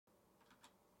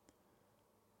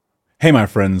Hey, my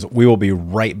friends, we will be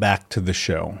right back to the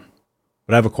show.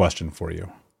 But I have a question for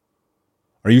you.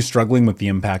 Are you struggling with the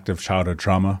impact of childhood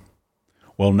trauma?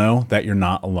 Well, know that you're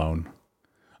not alone.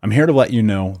 I'm here to let you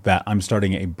know that I'm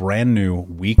starting a brand new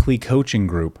weekly coaching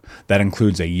group that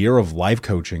includes a year of life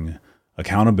coaching,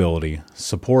 accountability,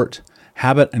 support,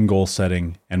 habit and goal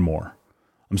setting, and more.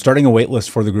 I'm starting a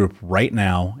waitlist for the group right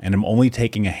now, and I'm only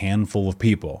taking a handful of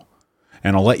people.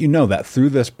 And I'll let you know that through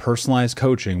this personalized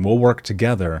coaching, we'll work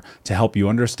together to help you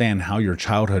understand how your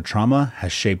childhood trauma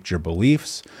has shaped your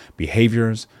beliefs,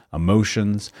 behaviors,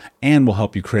 emotions, and will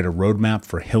help you create a roadmap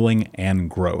for healing and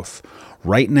growth.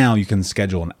 Right now, you can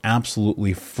schedule an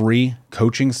absolutely free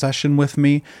coaching session with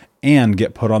me and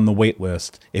get put on the wait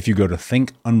list if you go to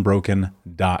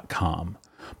thinkunbroken.com.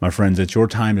 My friends, it's your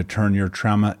time to turn your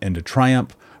trauma into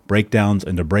triumph, breakdowns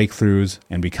into breakthroughs,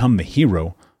 and become the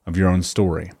hero of your own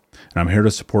story. And I'm here to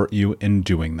support you in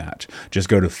doing that. Just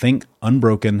go to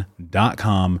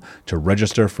thinkunbroken.com to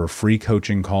register for a free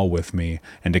coaching call with me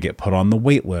and to get put on the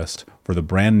wait list for the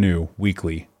brand new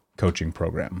weekly coaching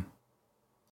program.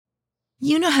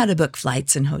 You know how to book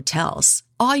flights and hotels.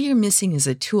 All you're missing is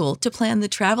a tool to plan the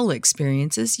travel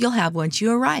experiences you'll have once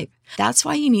you arrive. That's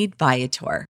why you need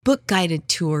Viator. Book guided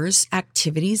tours,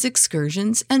 activities,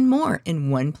 excursions, and more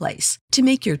in one place to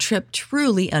make your trip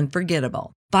truly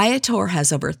unforgettable. Viator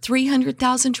has over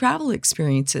 300,000 travel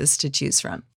experiences to choose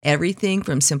from. Everything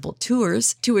from simple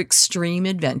tours to extreme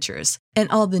adventures and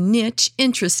all the niche,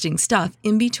 interesting stuff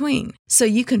in between. So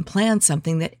you can plan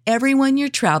something that everyone you're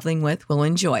traveling with will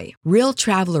enjoy. Real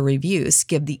traveler reviews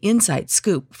give the inside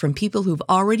scoop from people who've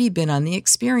already been on the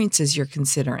experiences you're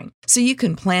considering. So you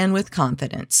can plan with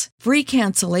confidence. Free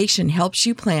cancellation helps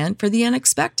you plan for the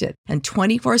unexpected. And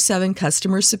 24/7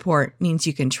 customer support means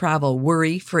you can travel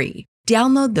worry-free.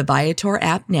 Download the Viator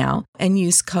app now and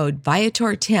use code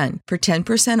Viator10 for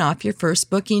 10% off your first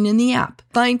booking in the app.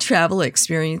 Find travel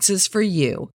experiences for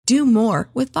you. Do more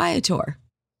with Viator.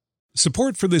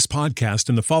 Support for this podcast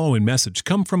and the following message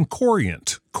come from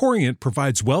Corient. Corient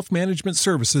provides wealth management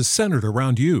services centered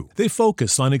around you. They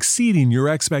focus on exceeding your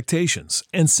expectations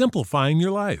and simplifying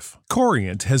your life.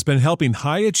 Corient has been helping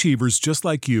high achievers just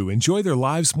like you enjoy their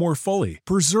lives more fully,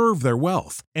 preserve their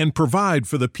wealth, and provide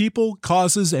for the people,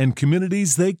 causes, and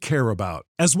communities they care about.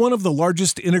 As one of the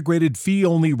largest integrated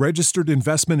fee-only registered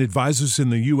investment advisors in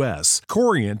the U.S.,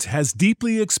 Corient has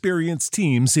deeply experienced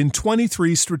teams in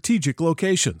 23 strategic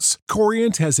locations.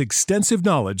 Corient has extensive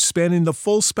knowledge spanning the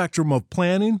full spectrum of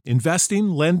planning, investing,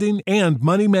 lending, and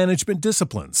money management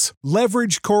disciplines.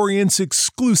 Leverage Corient's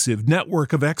exclusive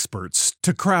network of experts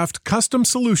to craft custom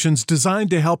solutions designed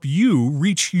to help you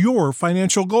reach your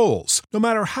financial goals, no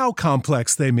matter how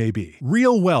complex they may be.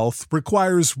 Real wealth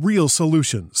requires real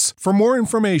solutions. For more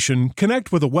information,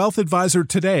 connect with a wealth advisor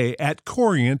today at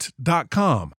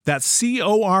Corient.com. That's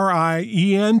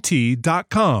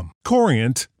Corient.com.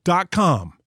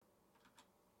 Corient.com.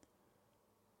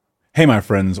 Hey, my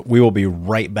friends, we will be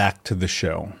right back to the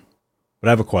show. But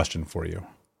I have a question for you.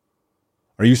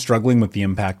 Are you struggling with the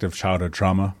impact of childhood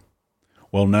trauma?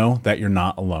 Well, know that you're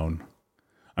not alone.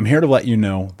 I'm here to let you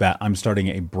know that I'm starting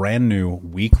a brand new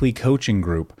weekly coaching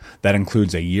group that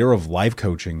includes a year of life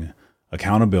coaching,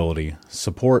 accountability,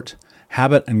 support,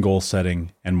 habit and goal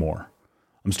setting, and more.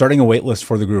 I'm starting a waitlist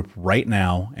for the group right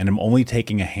now, and I'm only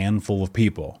taking a handful of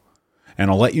people. And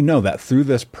I'll let you know that through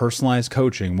this personalized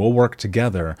coaching, we'll work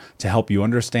together to help you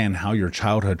understand how your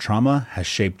childhood trauma has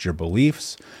shaped your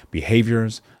beliefs,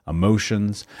 behaviors,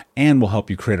 emotions, and will help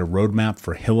you create a roadmap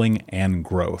for healing and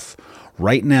growth.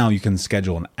 Right now, you can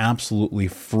schedule an absolutely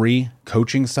free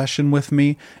coaching session with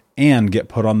me and get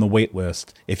put on the wait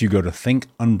list if you go to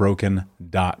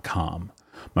thinkunbroken.com.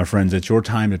 My friends, it's your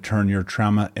time to turn your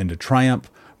trauma into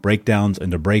triumph, breakdowns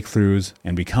into breakthroughs,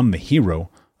 and become the hero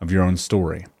of your own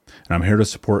story. And I'm here to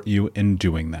support you in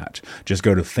doing that. Just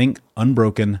go to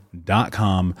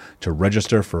thinkunbroken.com to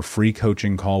register for a free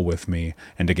coaching call with me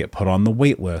and to get put on the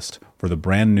wait list for the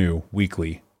brand new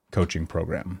weekly coaching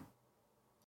program.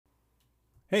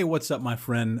 Hey, what's up, my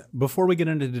friend? Before we get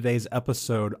into today's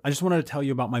episode, I just wanted to tell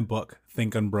you about my book,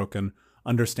 Think Unbroken: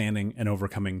 Understanding and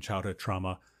Overcoming Childhood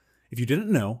Trauma. If you didn't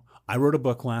know, I wrote a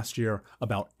book last year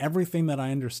about everything that I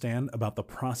understand about the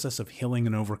process of healing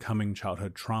and overcoming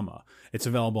childhood trauma. It's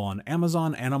available on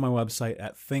Amazon and on my website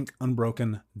at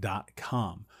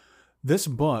thinkunbroken.com. This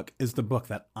book is the book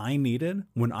that I needed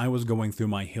when I was going through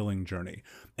my healing journey.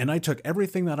 And I took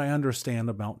everything that I understand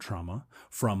about trauma,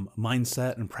 from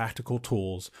mindset and practical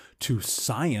tools to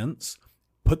science,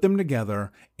 put them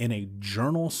together in a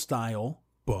journal-style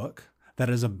book that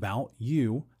is about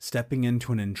you stepping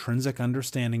into an intrinsic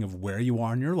understanding of where you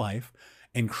are in your life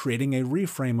and creating a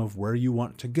reframe of where you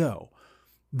want to go.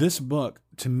 This book,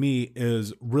 to me,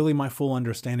 is really my full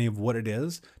understanding of what it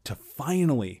is to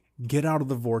finally get out of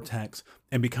the vortex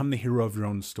and become the hero of your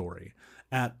own story.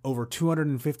 At over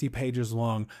 250 pages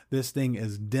long, this thing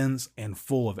is dense and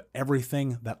full of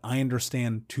everything that I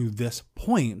understand to this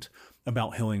point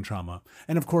about healing trauma.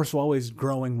 And of course, we're always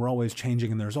growing, we're always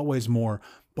changing, and there's always more.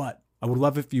 But I would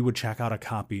love if you would check out a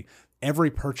copy.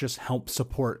 Every purchase helps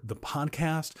support the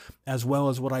podcast, as well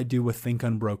as what I do with Think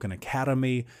Unbroken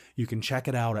Academy. You can check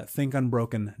it out at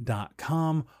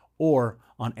thinkunbroken.com or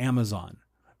on Amazon.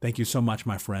 Thank you so much,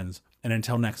 my friends. And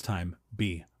until next time,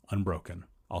 be unbroken.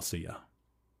 I'll see ya.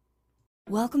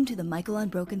 Welcome to the Michael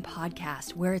Unbroken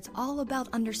podcast, where it's all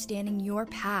about understanding your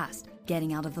past,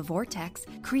 getting out of the vortex,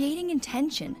 creating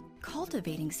intention,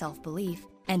 cultivating self-belief,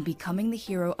 and becoming the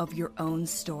hero of your own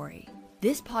story.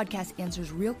 This podcast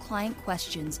answers real client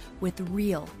questions with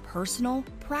real, personal,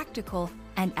 practical,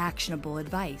 and actionable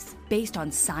advice based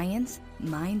on science,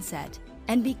 mindset,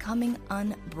 and becoming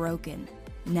unbroken.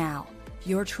 Now,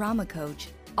 your trauma coach,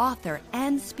 author,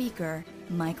 and speaker,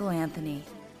 Michael Anthony.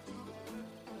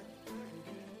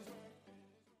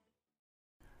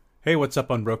 Hey, what's up,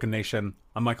 Unbroken Nation?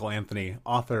 I'm Michael Anthony,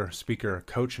 author, speaker,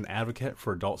 coach, and advocate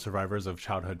for adult survivors of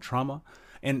childhood trauma.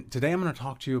 And today I'm going to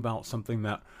talk to you about something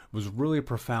that was really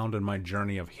profound in my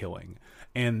journey of healing,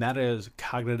 and that is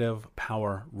cognitive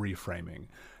power reframing.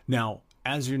 Now,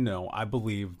 as you know, I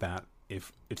believe that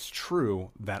if it's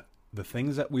true that the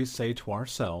things that we say to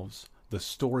ourselves, the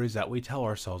stories that we tell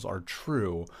ourselves are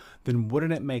true, then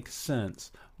wouldn't it make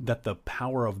sense that the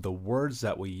power of the words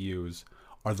that we use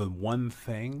are the one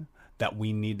thing that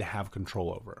we need to have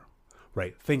control over,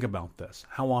 right? Think about this.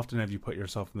 How often have you put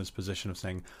yourself in this position of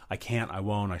saying, I can't, I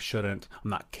won't, I shouldn't, I'm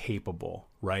not capable,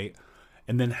 right?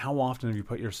 And then how often have you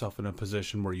put yourself in a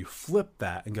position where you flip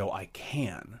that and go, I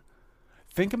can?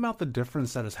 Think about the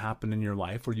difference that has happened in your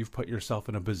life where you've put yourself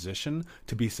in a position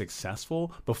to be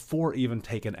successful before even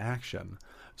taking action.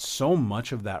 So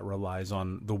much of that relies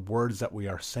on the words that we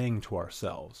are saying to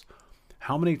ourselves.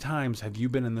 How many times have you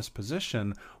been in this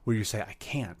position where you say, I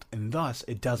can't, and thus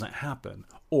it doesn't happen?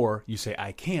 Or you say,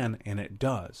 I can, and it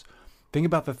does. Think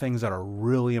about the things that are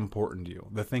really important to you,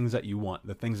 the things that you want,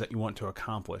 the things that you want to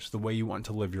accomplish, the way you want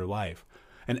to live your life.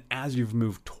 And as you've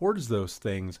moved towards those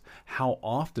things, how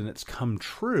often it's come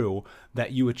true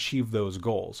that you achieve those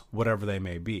goals, whatever they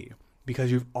may be,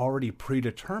 because you've already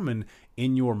predetermined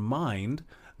in your mind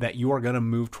that you are going to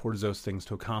move towards those things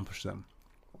to accomplish them.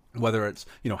 Whether it's,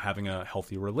 having a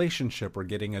healthy relationship or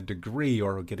getting a degree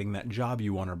or getting that job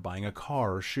you want or buying a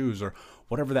car or shoes or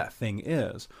whatever that thing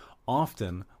is,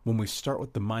 often when we start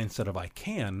with the mindset of I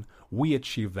can, we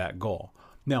achieve that goal.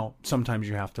 Now, sometimes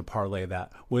you have to parlay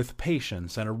that with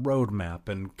patience and a roadmap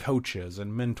and coaches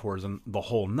and mentors and the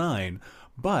whole nine.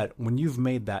 But when you've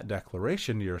made that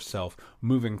declaration to yourself,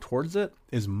 moving towards it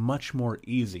is much more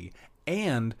easy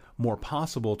and more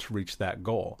possible to reach that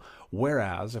goal.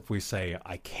 Whereas if we say,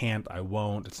 I can't, I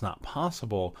won't, it's not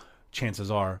possible, chances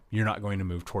are you're not going to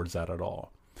move towards that at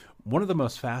all. One of the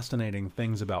most fascinating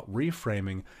things about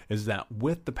reframing is that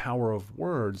with the power of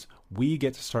words, we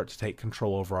get to start to take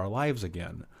control over our lives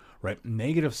again, right?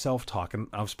 Negative self-talk, and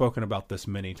I've spoken about this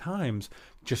many times,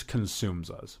 just consumes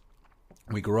us.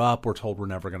 We grow up, we're told we're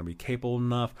never going to be capable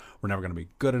enough, we're never going to be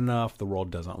good enough, the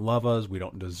world doesn't love us, we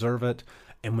don't deserve it.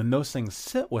 And when those things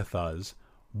sit with us,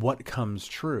 what comes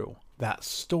true? That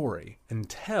story,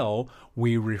 until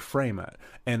we reframe it.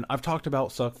 And I've talked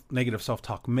about negative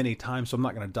self-talk many times, so I'm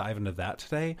not going to dive into that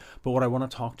today. But what I want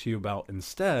to talk to you about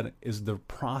instead is the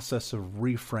process of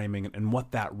reframing and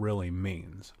what that really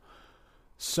means.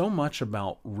 So much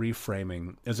about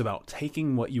reframing is about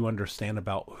taking what you understand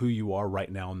about who you are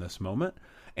right now in this moment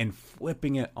and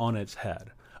flipping it on its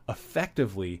head,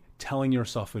 effectively telling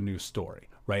yourself a new story,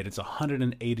 right? It's a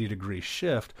 180-degree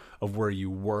shift of where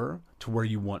you were to where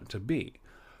you want to be.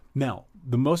 Now,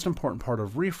 the most important part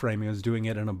of reframing is doing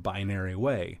it in a binary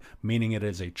way, meaning it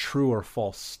is a true or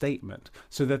false statement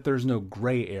so that there's no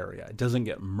gray area. It doesn't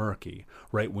get murky,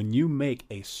 right? When you make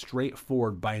a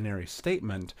straightforward binary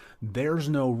statement, there's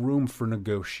no room for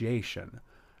negotiation.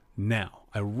 Now,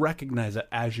 I recognize that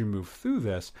as you move through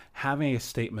this, having a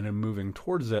statement and moving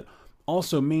towards it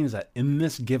also means that in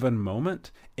this given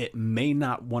moment, it may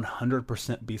not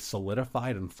 100% be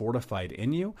solidified and fortified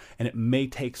in you, and it may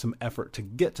take some effort to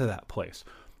get to that place.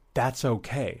 That's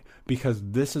okay, because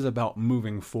this is about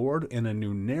moving forward in a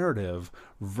new narrative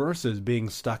versus being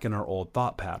stuck in our old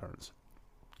thought patterns.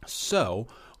 So,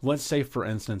 let's say, for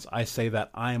instance, I say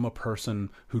that I am a person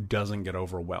who doesn't get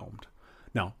overwhelmed.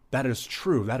 Now, that is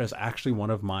true. That is actually one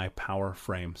of my power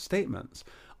frame statements.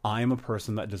 I am a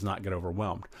person that does not get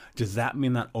overwhelmed. Does that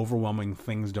mean that overwhelming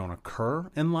things don't occur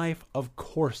in life? Of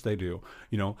course they do.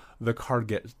 The car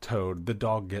gets towed, the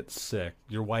dog gets sick,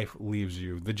 your wife leaves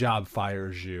you, the job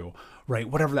fires you, right?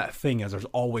 Whatever that thing is, there's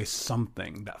always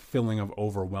something, that feeling of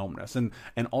overwhelmness. And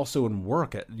also in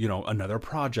work, at another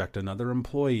project, another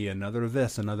employee, another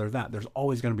this, another that, there's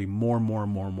always going to be more.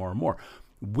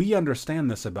 We understand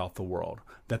this about the world,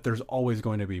 that there's always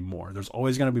going to be more. There's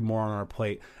always going to be more on our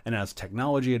plate. And as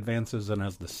technology advances and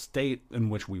as the state in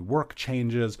which we work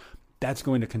changes, that's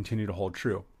going to continue to hold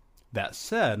true. That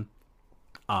said,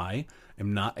 I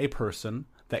am not a person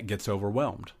that gets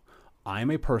overwhelmed. I am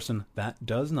a person that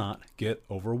does not get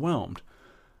overwhelmed.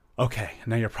 Okay,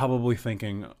 now you're probably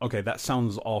thinking, okay, that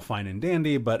sounds all fine and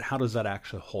dandy, but how does that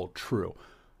actually hold true?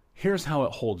 Here's how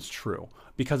it holds true.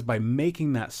 Because by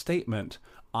making that statement,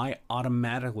 I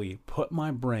automatically put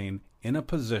my brain in a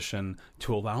position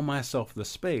to allow myself the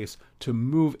space to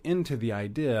move into the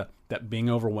idea that being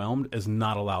overwhelmed is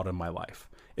not allowed in my life.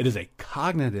 It is a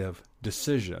cognitive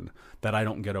decision that I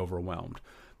don't get overwhelmed.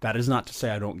 That is not to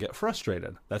say I don't get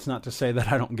frustrated. That's not to say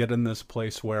that I don't get in this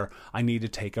place where I need to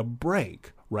take a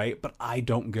break, right? But I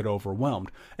don't get overwhelmed.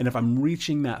 And if I'm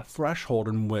reaching that threshold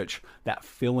in which that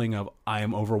feeling of I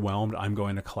am overwhelmed, I'm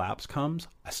going to collapse comes,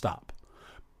 I stop.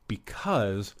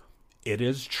 Because it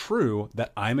is true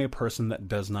that I'm a person that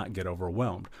does not get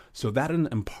overwhelmed. So that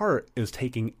in part is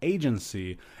taking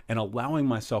agency and allowing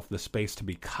myself the space to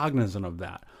be cognizant of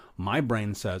that. My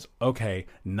brain says, okay,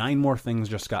 9 more things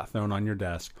just got thrown on your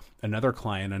desk, another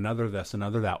client, another this,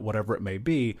 another that, whatever it may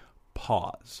be,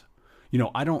 pause.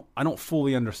 I don't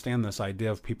fully understand this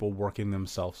idea of people working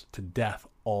themselves to death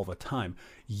all the time.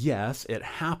 Yes, it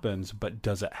happens, but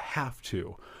does it have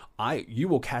to? You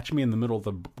will catch me in the middle of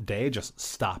the day just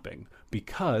stopping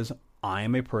because I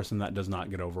am a person that does not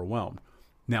get overwhelmed.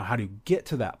 Now, how do you get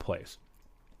to that place?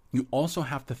 You also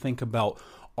have to think about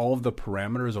all of the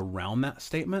parameters around that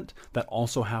statement that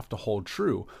also have to hold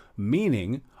true,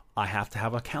 meaning I have to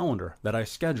have a calendar that I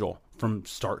schedule from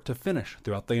start to finish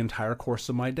throughout the entire course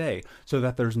of my day so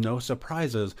that there's no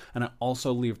surprises, and I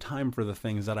also leave time for the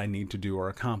things that I need to do or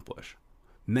accomplish.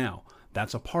 Now,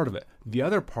 that's a part of it. The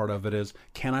other part of it is,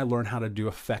 can I learn how to do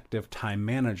effective time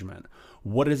management?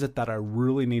 What is it that I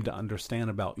really need to understand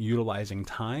about utilizing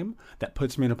time that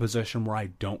puts me in a position where I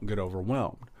don't get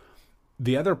overwhelmed?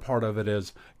 The other part of it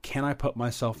is, can I put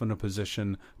myself in a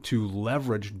position to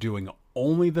leverage doing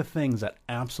only the things that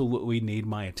absolutely need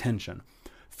my attention?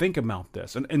 Think about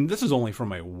this. And this is only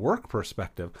from a work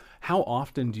perspective. How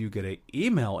often do you get an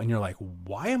email and you're like,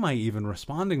 why am I even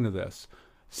responding to this?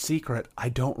 Secret, I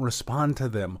don't respond to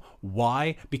them.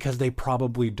 Why? Because they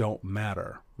probably don't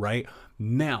matter, right?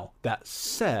 Now, that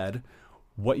said,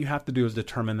 what you have to do is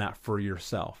determine that for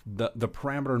yourself. The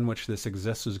parameter in which this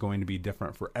exists is going to be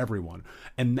different for everyone.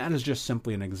 And that is just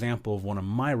simply an example of one of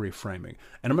my reframing.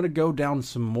 And I'm going to go down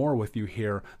some more with you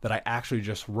here that I actually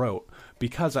just wrote,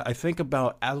 because I think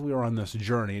about as we are on this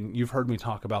journey, and you've heard me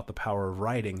talk about the power of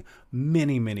writing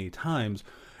many, many times.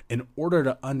 In order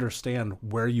to understand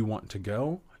where you want to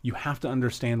go, you have to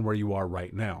understand where you are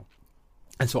right now.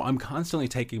 And so I'm constantly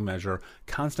taking measure,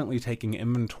 constantly taking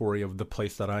inventory of the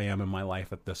place that I am in my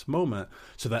life at this moment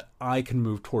so that I can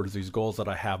move towards these goals that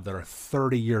I have that are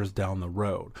 30 years down the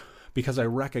road. Because I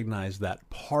recognize that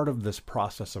part of this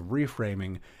process of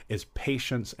reframing is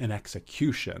patience and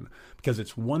execution. Because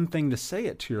it's one thing to say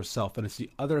it to yourself, and it's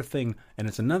the other thing, and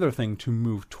it's another thing to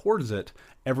move towards it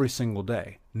every single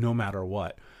day, no matter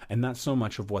what. And that's so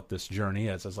much of what this journey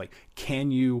is. It's like, can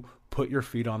you put your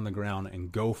feet on the ground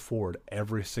and go forward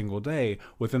every single day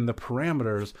within the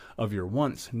parameters of your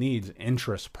wants, needs,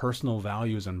 interests, personal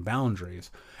values, and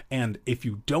boundaries? And if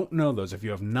you don't know those, if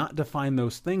you have not defined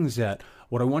those things yet,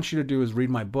 what I want you to do is read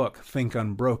my book, Think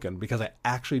Unbroken, because I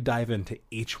actually dive into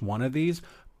each one of these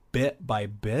bit by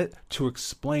bit to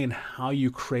explain how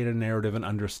you create a narrative and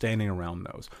understanding around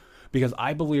those. Because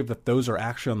I believe that those are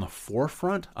actually on the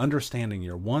forefront, understanding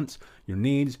your wants, your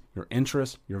needs, your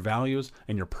interests, your values,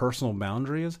 and your personal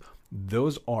boundaries.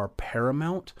 Those are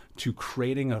paramount to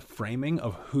creating a framing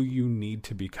of who you need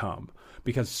to become.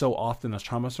 Because so often as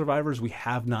trauma survivors, we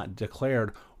have not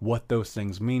declared what those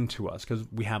things mean to us because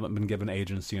we haven't been given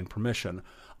agency and permission.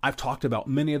 I've talked about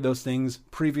many of those things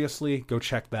previously. Go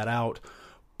check that out.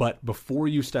 But before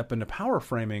you step into power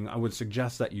framing, I would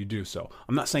suggest that you do so.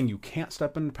 I'm not saying you can't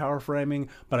step into power framing,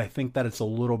 but I think that it's a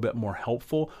little bit more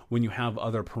helpful when you have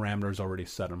other parameters already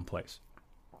set in place.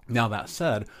 Now, that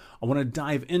said, I want to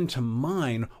dive into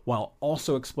mine while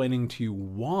also explaining to you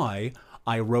why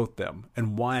I wrote them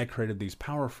and why I created these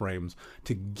power frames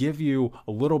to give you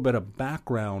a little bit of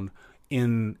background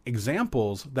in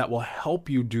examples that will help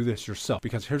you do this yourself.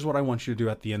 Because here's what I want you to do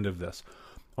at the end of this.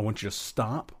 I want you to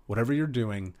stop whatever you're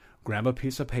doing, grab a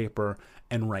piece of paper,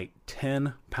 and write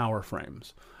 10 power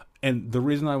frames. And the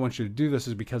reason I want you to do this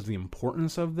is because the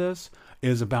importance of this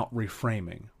is about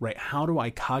reframing, right? How do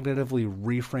I cognitively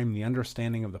reframe the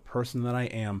understanding of the person that I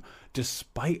am,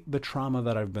 despite the trauma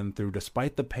that I've been through,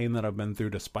 despite the pain that I've been through,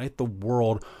 despite the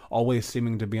world always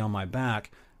seeming to be on my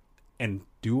back, and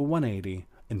do a 180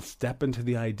 and step into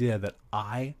the idea that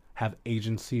I have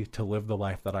agency to live the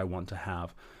life that I want to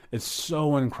have. It's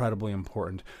so incredibly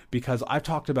important because I've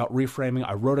talked about reframing.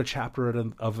 I wrote a chapter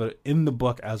of it in the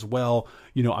book as well.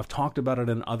 I've talked about it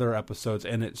in other episodes,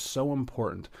 and it's so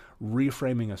important.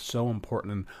 Reframing is so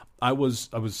important. And I was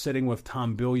sitting with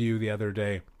Tom Bilyeu the other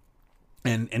day,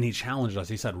 and he challenged us.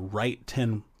 He said, write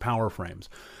 10 power frames.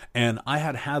 And I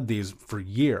had these for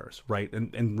years, right?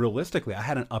 And realistically, I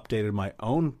hadn't updated my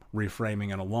own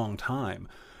reframing in a long time.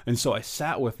 And so I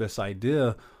sat with this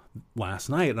idea last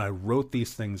night and I wrote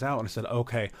these things out and I said,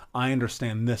 okay, I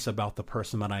understand this about the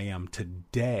person that I am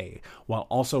today, while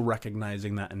also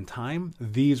recognizing that in time,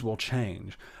 these will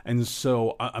change. And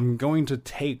so I'm going to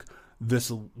take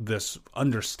this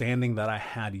understanding that I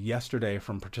had yesterday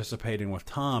from participating with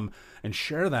Tom and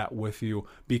share that with you,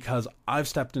 because I've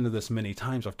stepped into this many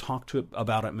times. I've talked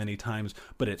about it many times,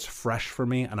 but it's fresh for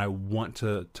me, and I want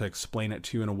to explain it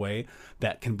to you in a way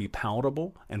that can be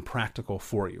palatable and practical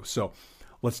for you. So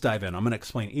let's dive in. I'm going to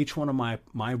explain each one of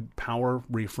my power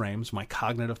reframes, my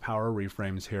cognitive power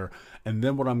reframes here. And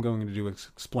then what I'm going to do is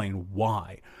explain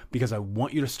why. Because I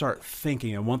want you to start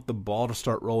thinking, I want the ball to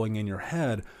start rolling in your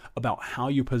head about how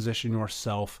you position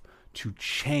yourself to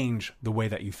change the way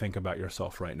that you think about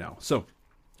yourself right now. So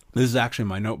this is actually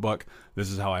my notebook.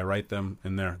 This is how I write them.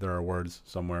 In there are words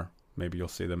somewhere. Maybe you'll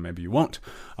see them, maybe you won't.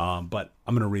 But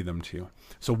I'm going to read them to you.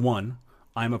 So 1,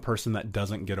 I'm a person that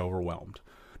doesn't get overwhelmed.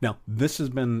 Now, this has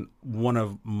been one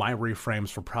of my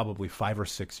reframes for probably 5 or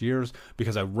 6 years,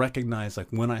 because I recognized, like,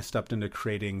 when I stepped into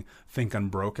creating Think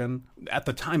Unbroken, at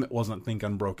the time it wasn't Think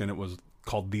Unbroken, it was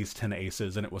called These 10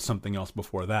 Aces, and it was something else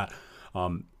before that.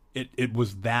 It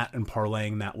was that, and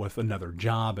parlaying that with another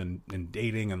job and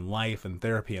dating and life and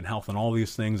therapy and health and all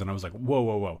these things. And I was like,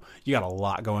 whoa, you got a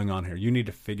lot going on here. You need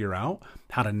to figure out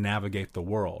how to navigate the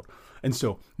world. And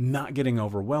so not getting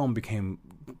overwhelmed became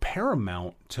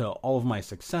paramount to all of my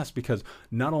success, because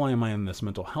not only am I in this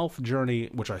mental health journey,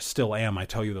 which I still am, I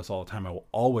tell you this all the time, I will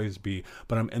always be,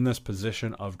 but I'm in this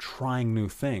position of trying new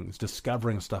things,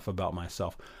 discovering stuff about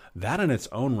myself. That in its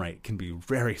own right can be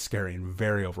very scary and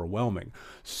very overwhelming.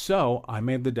 So I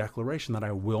made the declaration that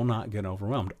I will not get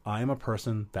overwhelmed. I am a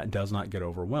person that does not get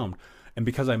overwhelmed. And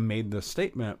because I made this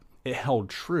statement, it held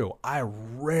true. I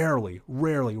rarely,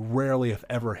 if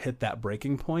ever, hit that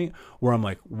breaking point where I'm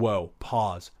like, whoa,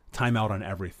 pause, time out on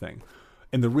everything.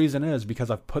 And the reason is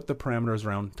because I've put the parameters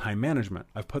around time management.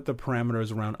 I've put the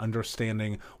parameters around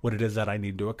understanding what it is that I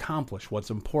need to accomplish,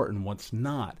 what's important, what's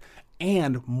not.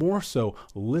 And more so,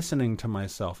 listening to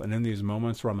myself. And in these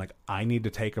moments where I'm like, I need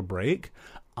to take a break,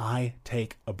 I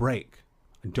take a break.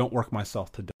 I don't work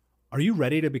myself to death. Are you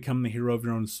ready to become the hero of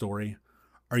your own story?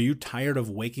 Are you tired of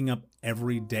waking up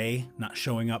every day, not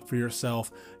showing up for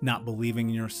yourself, not believing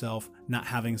in yourself, not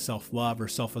having self-love or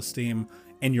self-esteem,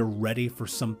 and you're ready for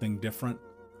something different?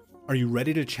 Are you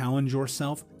ready to challenge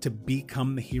yourself to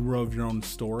become the hero of your own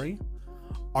story?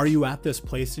 Are you at this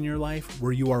place in your life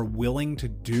where you are willing to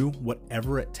do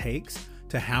whatever it takes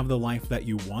to have the life that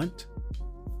you want?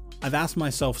 I've asked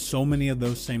myself so many of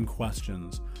those same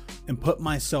questions and put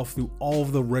myself through all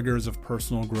of the rigors of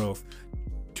personal growth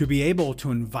to be able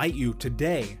to invite you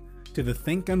today to the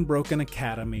Think Unbroken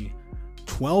Academy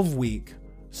 12-week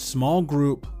small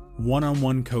group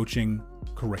one-on-one coaching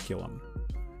curriculum.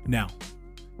 Now,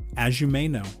 as you may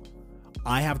know,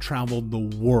 I have traveled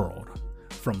the world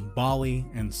from Bali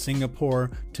and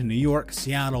Singapore to New York,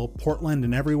 Seattle, Portland,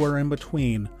 and everywhere in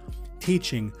between,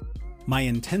 teaching my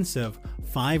intensive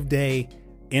 5-day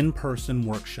in-person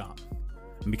workshop.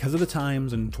 And because of the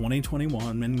times in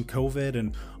 2021 and COVID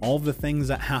and all the things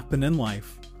that happen in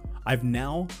life, I've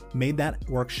now made that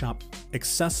workshop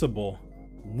accessible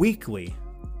weekly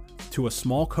to a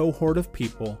small cohort of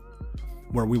people,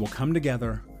 where we will come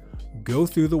together, go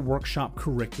through the workshop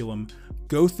curriculum,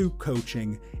 go through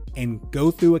coaching, and go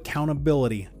through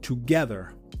accountability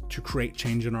together to create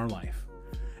change in our life.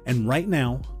 And right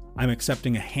now, I'm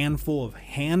accepting a handful of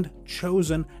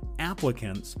hand-chosen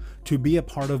applicants to be a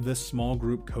part of this small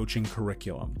group coaching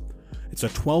curriculum. It's a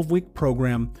 12-week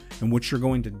program in which you're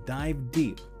going to dive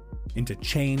deep into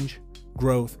change,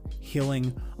 growth,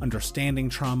 healing, understanding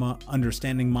trauma,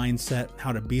 understanding mindset,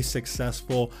 how to be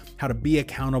successful, how to be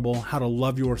accountable, how to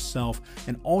love yourself,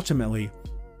 and ultimately,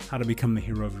 how to become the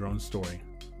hero of your own story.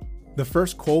 The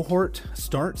first cohort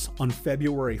starts on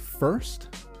February 1st,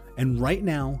 and right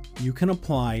now you can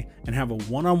apply and have a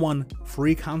one-on-one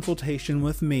free consultation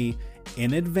with me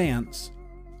in advance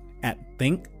at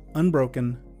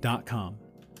thinkunbroken.com.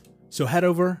 So head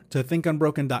over to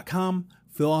thinkunbroken.com,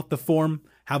 fill out the form,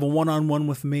 have a one-on-one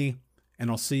with me, and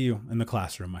I'll see you in the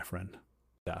classroom, my friend.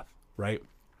 Death, right?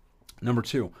 Number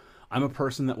 2, I'm a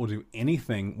person that will do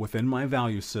anything within my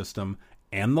value system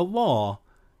and the law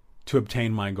to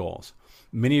obtain my goals.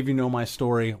 Many of you know my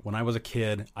story. When I was a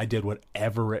kid, I did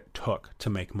whatever it took to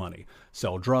make money.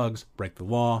 Sell drugs, break the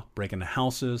law, break into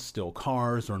houses, steal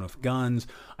cars, run with guns.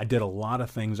 I did a lot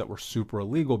of things that were super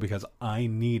illegal because I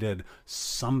needed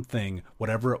something,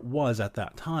 whatever it was at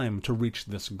that time, to reach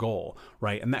this goal,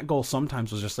 right? And that goal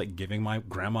sometimes was just like giving my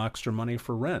grandma extra money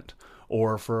for rent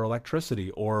or for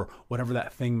electricity or whatever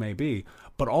that thing may be.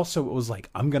 But also it was like,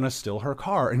 I'm going to steal her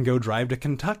car and go drive to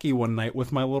Kentucky one night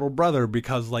with my little brother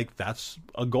because like that's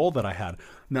a goal that I had.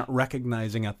 Not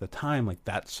recognizing at the time, like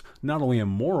that's not only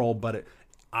immoral, but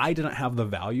I didn't have the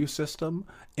value system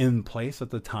in place at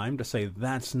the time to say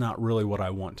that's not really what I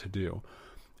want to do.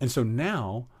 And so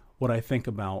now what I think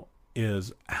about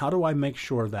is how do I make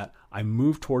sure that I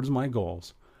move towards my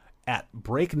goals at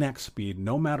breakneck speed,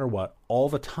 no matter what, all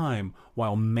the time,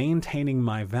 while maintaining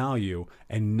my value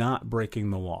and not breaking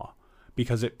the law.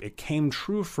 Because it came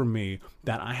true for me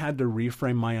that I had to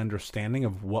reframe my understanding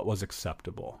of what was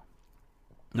acceptable.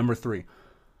 Number 3,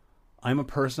 I'm a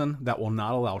person that will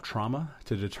not allow trauma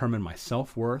to determine my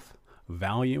self-worth,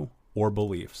 value, or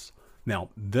beliefs. Now,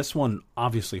 this one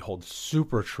obviously holds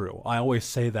super true. I always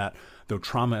say that though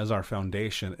trauma is our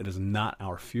foundation, it is not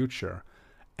our future.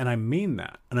 And I mean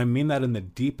that. And I mean that in the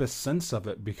deepest sense of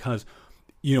it because,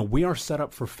 we are set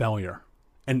up for failure.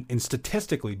 And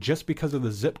statistically, just because of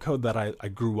the zip code that I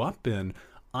grew up in,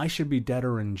 I should be dead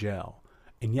or in jail.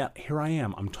 And yet here I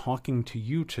am, I'm talking to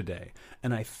you today.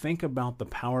 And I think about the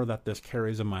power that this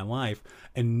carries in my life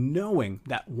and knowing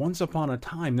that once upon a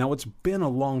time, now it's been a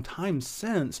long time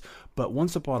since, but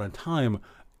once upon a time,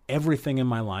 everything in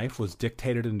my life was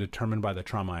dictated and determined by the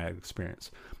trauma I had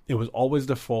experienced. It was always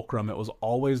the fulcrum. It was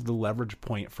always the leverage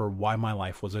point for why my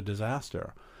life was a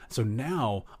disaster. So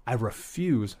now I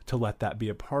refuse to let that be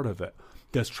a part of it.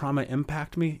 Does trauma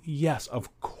impact me? Yes,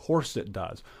 of course it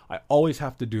does. I always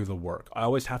have to do the work. I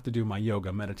always have to do my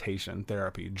yoga, meditation,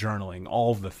 therapy, journaling,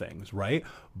 all of the things, right?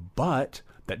 But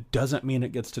that doesn't mean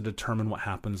it gets to determine what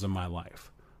happens in my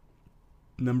life.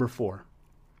 Number 4,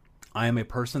 I am a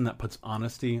person that puts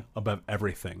honesty above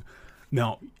everything.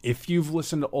 Now, if you've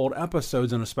listened to old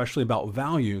episodes, and especially about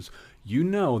values, you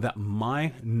know that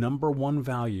my number 1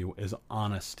 value is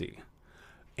honesty.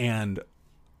 And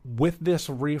with this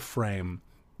reframe,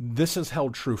 this has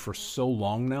held true for so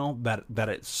long now that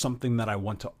it's something that I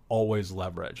want to always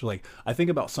leverage. Like, I think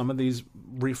about some of these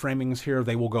reframings here,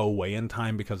 they will go away in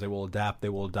time because they will adapt, they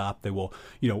will adopt, they will,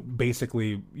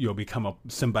 basically, become a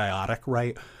symbiotic,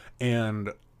 right?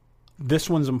 And this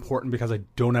one's important because I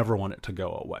don't ever want it to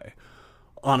go away.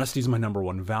 Honesty is my number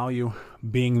 1 value.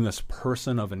 Being this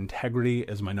person of integrity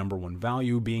is my number 1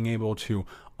 value. Being able to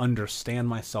understand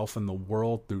myself in the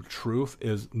world through truth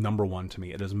is number 1 to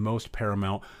me. It is most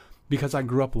paramount because I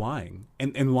grew up lying.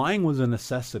 And lying was a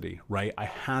necessity, right? I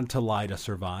had to lie to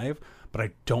survive, but I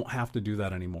don't have to do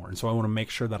that anymore. And so I want to make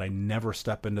sure that I never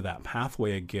step into that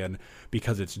pathway again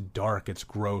because it's dark, it's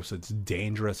gross, it's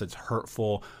dangerous, it's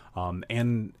hurtful.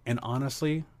 And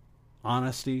honestly,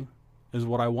 honesty is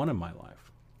what I want in my life.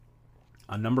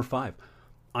 Number 5,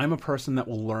 I'm a person that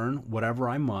will learn whatever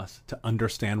I must to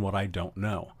understand what I don't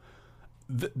know.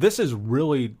 This is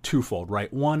really twofold,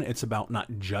 right? One, it's about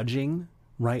not judging,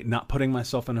 right? Not putting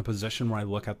myself in a position where I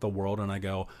look at the world and I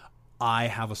go, I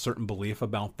have a certain belief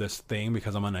about this thing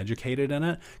because I'm uneducated in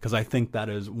it, because I think that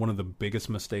is one of the biggest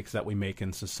mistakes that we make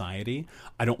in society.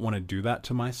 I don't want to do that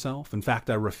to myself. In fact,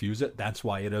 I refuse it. That's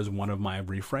why it is one of my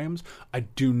reframes. I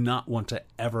do not want to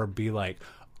ever be like,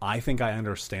 I think I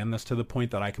understand this to the point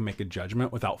that I can make a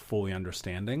judgment without fully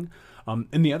understanding.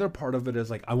 And the other part of it is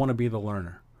like, I want to be the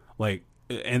learner. Like,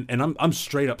 and I'm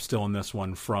straight up still in this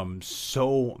one from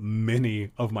so many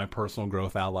of my personal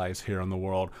growth allies here in the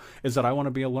world, is that I want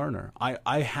to be a learner.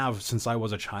 I have, since I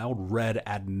was a child, read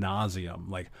ad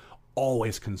nauseum, like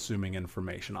always consuming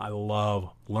information. I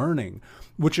love learning,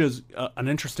 which is an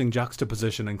interesting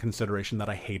juxtaposition and consideration that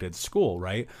I hated school,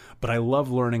 right? But I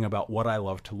love learning about what I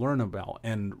love to learn about.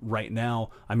 And right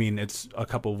now, I mean, it's a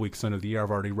couple of weeks into the year,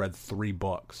 I've already read 3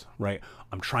 books, right?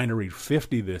 I'm trying to read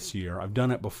 50 this year. I've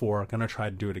done it before. I'm going to try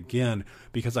to do it again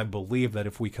because I believe that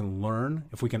if we can learn,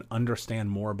 if we can understand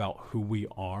more about who we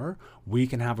are, we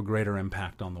can have a greater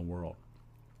impact on the world.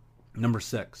 Number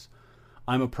 6.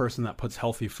 I'm a person that puts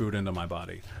healthy food into my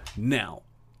body. Now,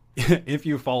 if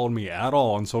you followed me at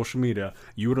all on social media,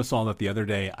 you would have saw that the other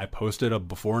day I posted a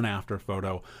before and after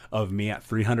photo of me at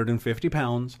 350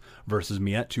 pounds versus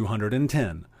me at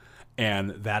 210. And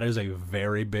that is a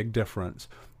very big difference.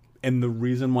 And the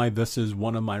reason why this is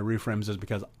one of my reframes is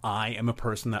because I am a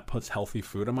person that puts healthy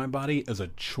food in my body as a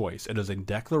choice. It is a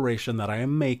declaration that I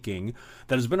am making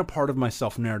that has been a part of my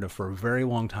self-narrative for a very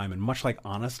long time. And much like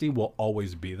honesty will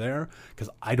always be there,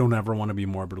 because I don't ever want to be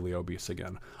morbidly obese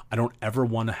again. I don't ever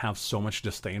want to have so much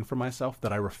disdain for myself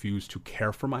that I refuse to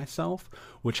care for myself,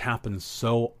 which happens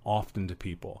so often to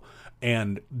people.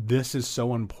 And this is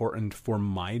so important for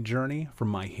my journey, for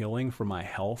my healing, for my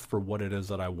health, for what it is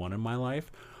that I want in my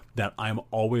life, that I'm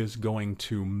always going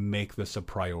to make this a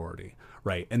priority,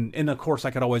 right? And of course, I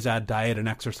could always add diet and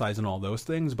exercise and all those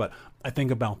things, but I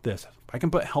think about this. If I can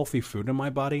put healthy food in my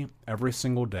body every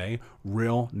single day,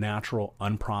 real, natural,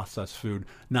 unprocessed food,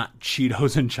 not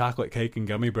Cheetos and chocolate cake and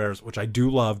gummy bears, which I do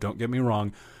love, don't get me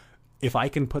wrong. If I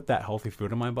can put that healthy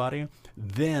food in my body,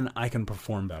 then I can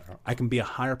perform better. I can be a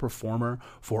higher performer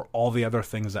for all the other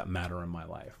things that matter in my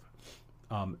life.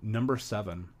 Number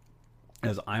 7.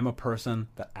 Is I'm a person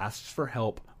that asks for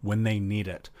help when they need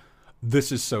it.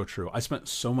 This is so true. I spent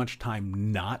so much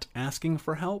time not asking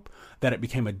for help that it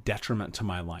became a detriment to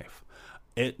my life.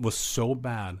 It was so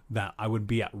bad that I would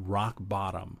be at rock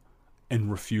bottom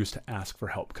and refuse to ask for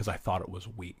help because I thought it was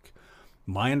weak.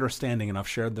 My understanding, and I've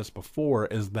shared this before,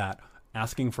 is that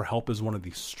asking for help is one of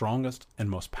the strongest and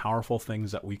most powerful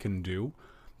things that we can do,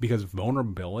 because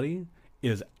vulnerability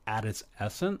is at its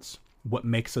essence what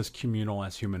makes us communal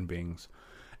as human beings.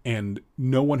 And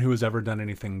no one who has ever done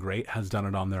anything great has done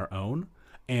it on their own.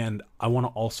 And I want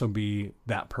to also be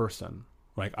that person.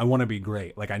 Like, I want to be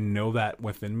great. Like, I know that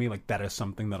within me, like, that is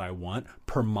something that I want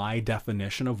per my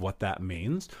definition of what that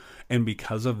means. And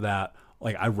because of that,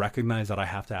 like, I recognize that I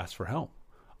have to ask for help.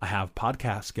 I have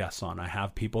podcast guests on. I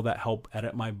have people that help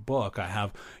edit my book. I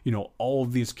have, all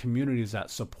of these communities that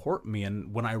support me.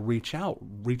 And when I reach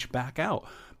back out.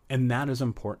 And that is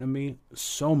important to me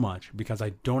so much because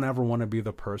I don't ever want to be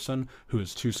the person who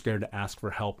is too scared to ask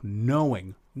for help,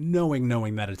 knowing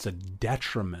that it's a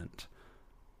detriment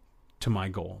to my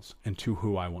goals and to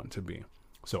who I want to be.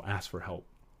 So ask for help.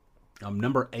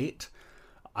 Number 8,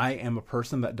 I am a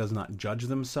person that does not judge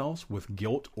themselves with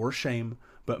guilt or shame,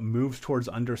 but moves towards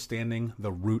understanding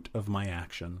the root of my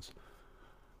actions.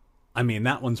 I mean,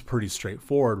 that one's pretty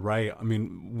straightforward, right? I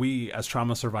mean, we as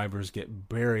trauma survivors get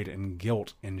buried in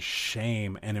guilt and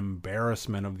shame and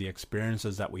embarrassment of the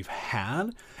experiences that we've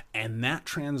had. And that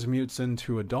transmutes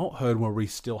into adulthood where we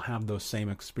still have those same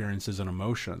experiences and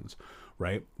emotions,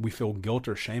 right? We feel guilt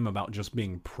or shame about just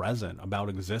being present, about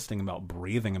existing, about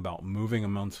breathing, about moving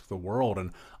amongst the world.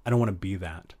 And I don't want to be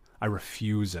that. I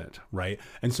refuse it, right?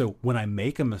 And so when I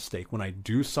make a mistake, when I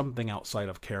do something outside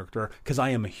of character, because I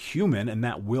am a human and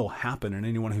that will happen, and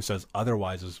anyone who says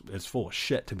otherwise is full of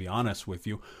shit, to be honest with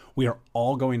you. We are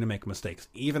all going to make mistakes,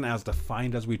 even as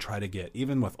defined as we try to get,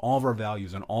 even with all of our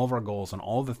values and all of our goals and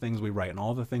all the things we write and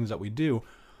all the things that we do,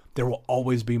 there will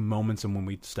always be moments in when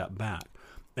we step back.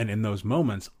 And in those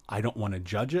moments, I don't want to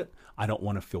judge it. I don't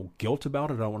want to feel guilt about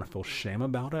it. I don't want to feel shame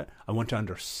about it. I want to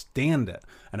understand it.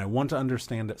 And I want to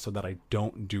understand it so that I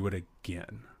don't do it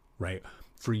again, right?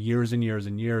 For years and years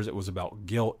and years, it was about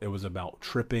guilt. It was about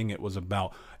tripping. It was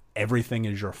about everything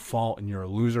is your fault and you're a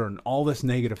loser and all this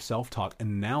negative self-talk.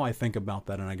 And now I think about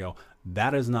that and I go,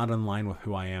 that is not in line with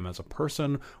who I am as a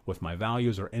person, with my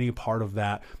values or any part of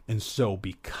that. And so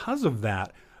because of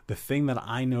that, the thing that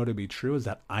I know to be true is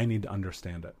that I need to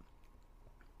understand it.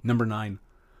 Number 9,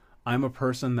 I'm a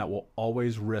person that will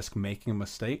always risk making a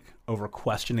mistake over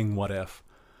questioning what if.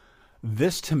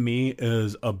 This to me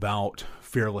is about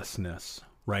fearlessness,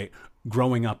 right?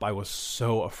 Growing up, I was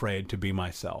so afraid to be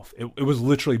myself. It was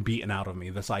literally beaten out of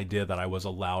me, this idea that I was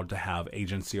allowed to have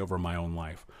agency over my own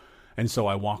life. And so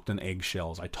I walked on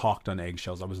eggshells. I talked on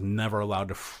eggshells. I was never allowed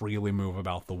to freely move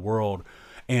about the world.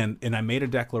 And I made a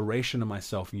declaration to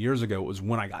myself years ago. It was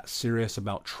when I got serious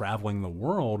about traveling the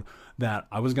world that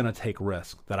I was going to take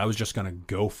risks, that I was just going to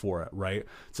go for it, right?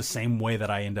 It's the same way that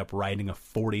I end up riding a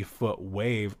 40-foot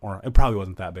wave, or it probably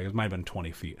wasn't that big. It might have been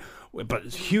 20 feet, but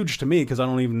it's huge to me because I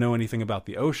don't even know anything about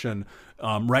the ocean.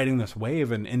 Riding this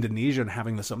wave in Indonesia and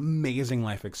having this amazing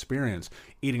life experience,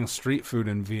 eating street food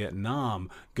in Vietnam,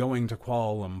 going to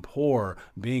Kuala Lumpur,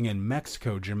 being in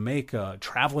Mexico, Jamaica,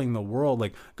 traveling the world,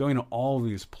 like going to all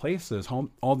these places,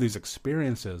 all these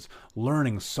experiences,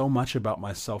 learning so much about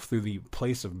myself through the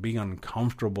place of being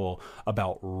uncomfortable,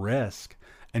 about risk,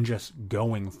 and just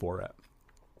going for it.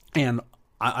 And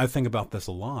I think about this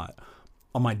a lot.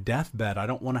 On my deathbed, I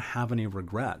don't want to have any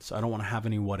regrets. I don't want to have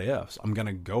any what ifs. I'm going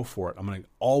to go for it. I'm going to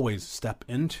always step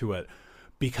into it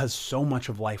because so much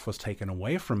of life was taken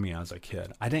away from me as a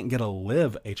kid. I didn't get to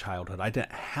live a childhood. I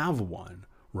didn't have one,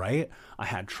 right? I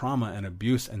had trauma and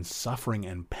abuse and suffering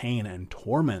and pain and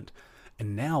torment.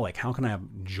 And now, like, how can I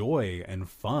have joy and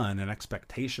fun and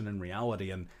expectation and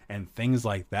reality and things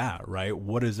like that, right?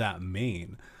 What does that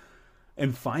mean?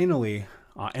 And finally,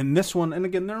 and this one, and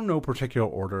again, they're in no particular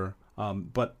order,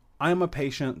 but I'm a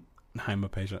patient.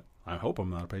 I hope I'm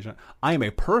not a patient. I am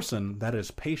a person that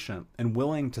is patient and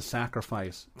willing to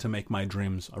sacrifice to make my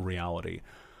dreams a reality.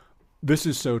 This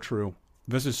is so true.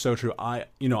 This is so true.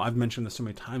 I've mentioned this so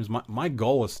many times. My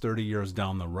goal is 30 years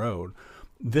down the road.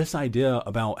 This idea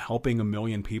about helping 1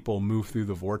 million people move through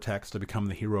the vortex to become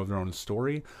the hero of their own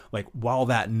story, like, while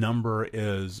that number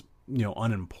is,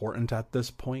 unimportant at this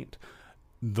point,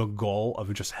 the goal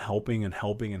of just helping and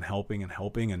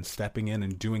stepping in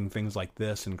and doing things like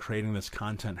this and creating this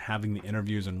content, having the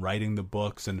interviews and writing the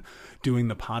books and doing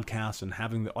the podcasts and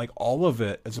having all of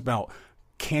it is about,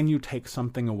 can you take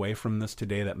something away from this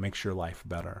today that makes your life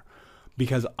better?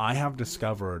 Because I have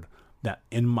discovered that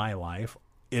in my life,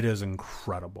 it is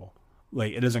incredible.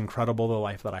 Like, it is incredible, the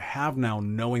life that I have now,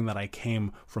 knowing that I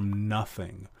came from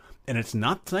nothing. And it's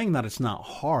not saying that it's not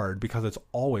hard, because it's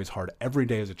always hard. Every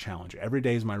day is a challenge. Every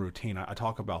day is my routine. I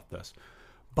talk about this.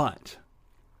 But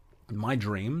my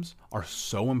dreams are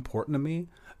so important to me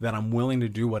that I'm willing to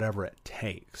do whatever it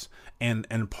takes. And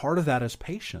part of that is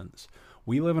patience.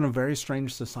 We live in a very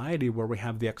strange society where we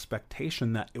have the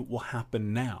expectation that it will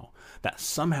happen now, that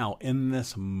somehow in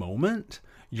this moment,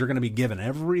 you're going to be given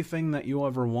everything that you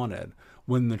ever wanted,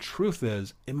 when the truth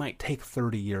is, it might take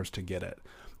 30 years to get it.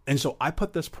 And so I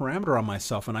put this parameter on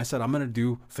myself, and I said, I'm going to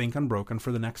do Think Unbroken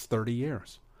for the next 30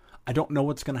 years. I don't know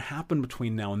what's going to happen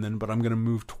between now and then, but I'm going to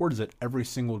move towards it every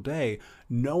single day,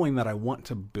 knowing that I want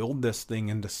to build this thing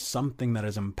into something that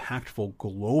is impactful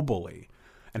globally.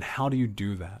 And how do you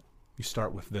do that? You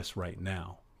start with this right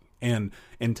now. And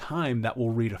in time, that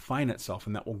will redefine itself,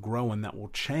 and that will grow, and that will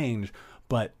change.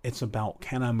 But it's about,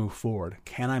 can I move forward?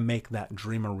 Can I make that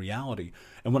dream a reality?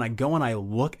 And when I go and I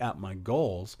look at my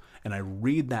goals and I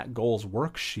read that goals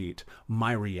worksheet,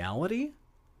 my reality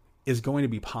is going to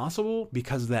be possible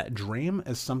because that dream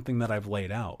is something that I've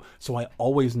laid out. So I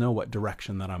always know what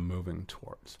direction that I'm moving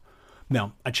towards.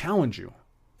 Now, I challenge you,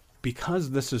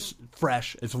 because this is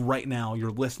fresh, it's right now,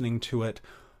 you're listening to it,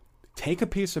 take a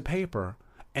piece of paper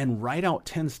and write out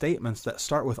 10 statements that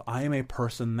start with, I am a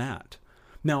person that.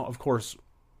 Now, of course,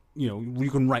 you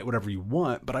can write whatever you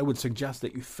want, but I would suggest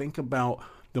that you think about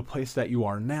the place that you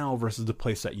are now versus the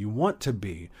place that you want to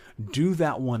be. Do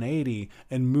that 180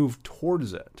 and move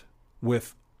towards it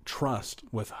with trust,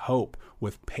 with hope,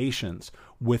 with patience,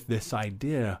 with this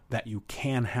idea that you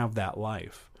can have that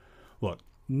life. Look,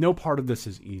 no part of this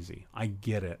is easy. I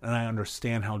get it. And I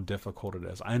understand how difficult it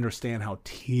is. I understand how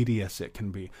tedious it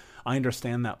can be. I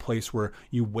understand that place where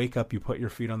you wake up, you put your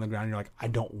feet on the ground, and you're like, I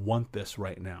don't want this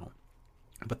right now.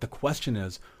 But the question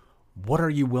is, what are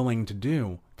you willing to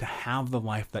do to have the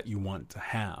life that you want to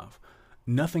have?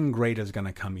 Nothing great is going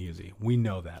to come easy. We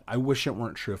know that. I wish it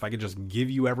weren't true. If I could just give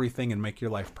you everything and make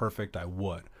your life perfect, I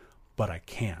would. But I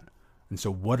can't. And so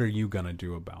what are you going to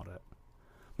do about it?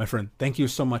 My friend, thank you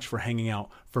so much for hanging out,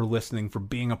 for listening, for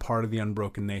being a part of the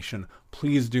Unbroken Nation.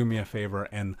 Please do me a favor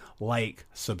and like,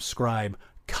 subscribe,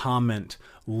 comment,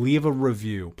 leave a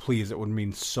review. Please, it would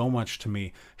mean so much to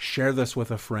me. Share this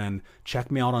with a friend. Check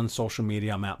me out on social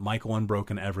media. I'm at Michael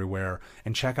Unbroken everywhere.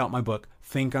 And check out my book,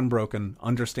 Think Unbroken,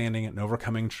 Understanding and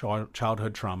Overcoming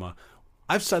Childhood Trauma.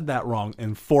 I've said that wrong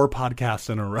in 4 podcasts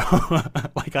in a row.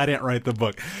 Like I didn't write the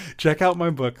book. Check out my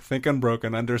book, Think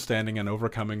Unbroken, Understanding and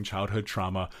Overcoming Childhood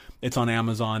Trauma. It's on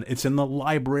Amazon. It's in the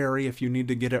library if you need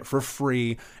to get it for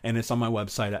free. And it's on my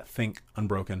website at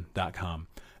thinkunbroken.com.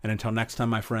 And until next time,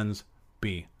 my friends,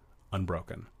 be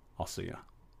unbroken. I'll see you.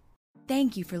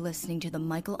 Thank you for listening to the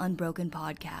Michael Unbroken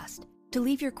podcast. To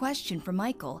leave your question for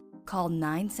Michael, call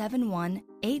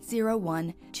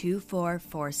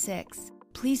 971-801-2446.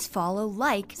 Please follow,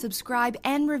 like, subscribe,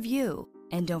 and review.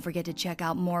 And don't forget to check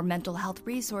out more mental health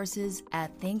resources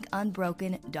at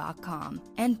thinkunbroken.com.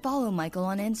 And follow Michael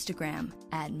on Instagram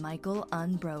at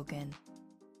MichaelUnbroken.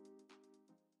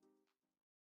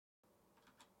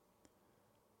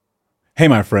 Hey,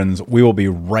 my friends, we will be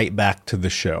right back to the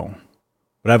show.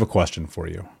 But I have a question for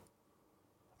you.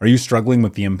 Are you struggling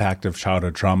with the impact of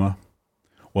childhood trauma?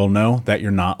 Well, know that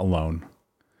you're not alone.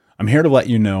 I'm here to let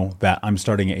you know that I'm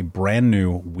starting a brand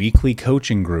new weekly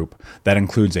coaching group that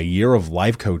includes a year of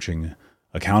live coaching,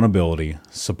 accountability,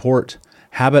 support,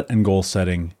 habit and goal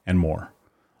setting, and more.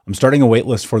 I'm starting a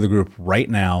waitlist for the group right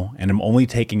now, and I'm only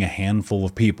taking a handful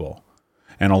of people.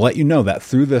 And I'll let you know that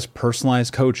through this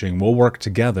personalized coaching, we'll work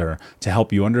together to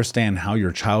help you understand how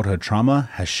your childhood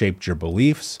trauma has shaped your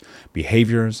beliefs,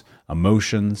 behaviors,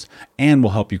 emotions, and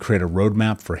will help you create a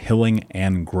roadmap for healing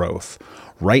and growth.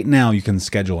 Right now, you can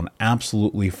schedule an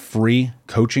absolutely free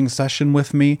coaching session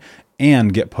with me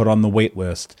and get put on the wait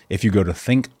list if you go to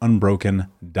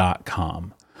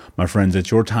thinkunbroken.com. My friends,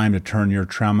 it's your time to turn your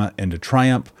trauma into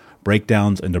triumph,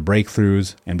 breakdowns into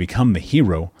breakthroughs, and become the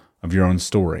hero of your own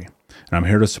story. And I'm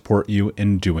here to support you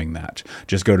in doing that.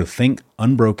 Just go to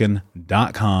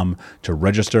thinkunbroken.com to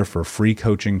register for a free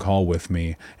coaching call with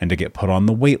me and to get put on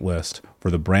the wait list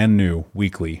for the brand new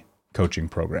weekly coaching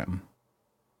program.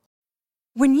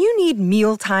 When you need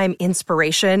mealtime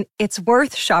inspiration, it's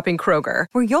worth shopping Kroger,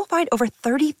 where you'll find over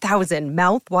 30,000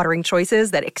 mouth-watering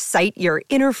choices that excite your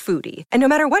inner foodie. And no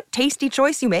matter what tasty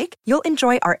choice you make, you'll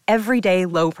enjoy our everyday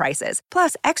low prices,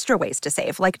 plus extra ways to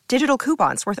save, like digital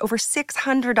coupons worth over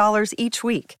 $600 each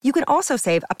week. You can also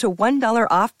save up to $1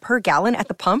 off per gallon at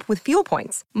the pump with fuel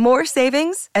points. More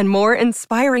savings and more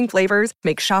inspiring flavors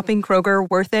make shopping Kroger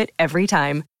worth it every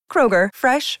time. Kroger,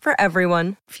 fresh for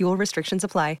everyone. Fuel restrictions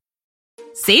apply.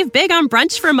 Save big on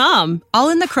brunch for mom, all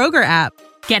in the Kroger app.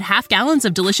 Get half gallons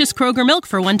of delicious Kroger milk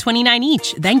for $1.29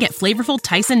 each. Then get flavorful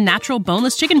Tyson natural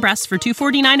boneless chicken breasts for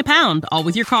 $2.49 a pound, all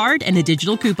with your card and a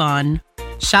digital coupon.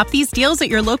 Shop these deals at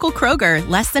your local Kroger,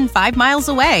 less than 5 miles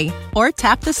away. Or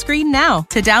tap the screen now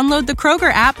to download the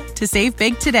Kroger app to save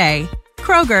big today.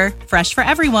 Kroger, fresh for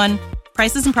everyone.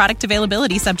 Prices and product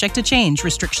availability subject to change.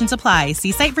 Restrictions apply.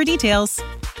 See site for details.